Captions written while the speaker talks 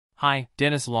Hi,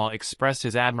 Denis Law expressed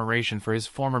his admiration for his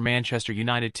former Manchester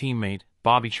United teammate,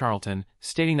 Bobby Charlton,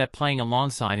 stating that playing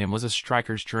alongside him was a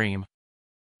striker's dream.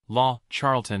 Law,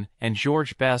 Charlton, and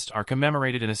George Best are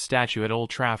commemorated in a statue at Old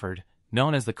Trafford,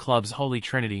 known as the club's Holy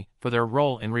Trinity, for their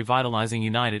role in revitalizing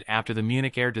United after the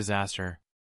Munich air disaster.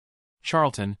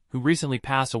 Charlton, who recently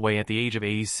passed away at the age of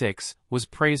 86, was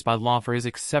praised by Law for his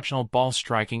exceptional ball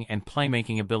striking and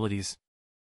playmaking abilities.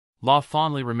 Law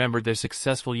fondly remembered their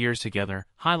successful years together,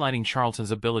 highlighting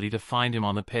Charlton's ability to find him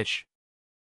on the pitch.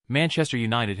 Manchester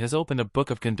United has opened a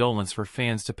book of condolence for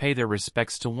fans to pay their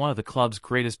respects to one of the club's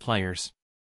greatest players.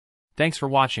 Thanks for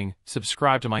watching,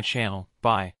 subscribe to my channel,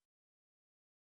 bye.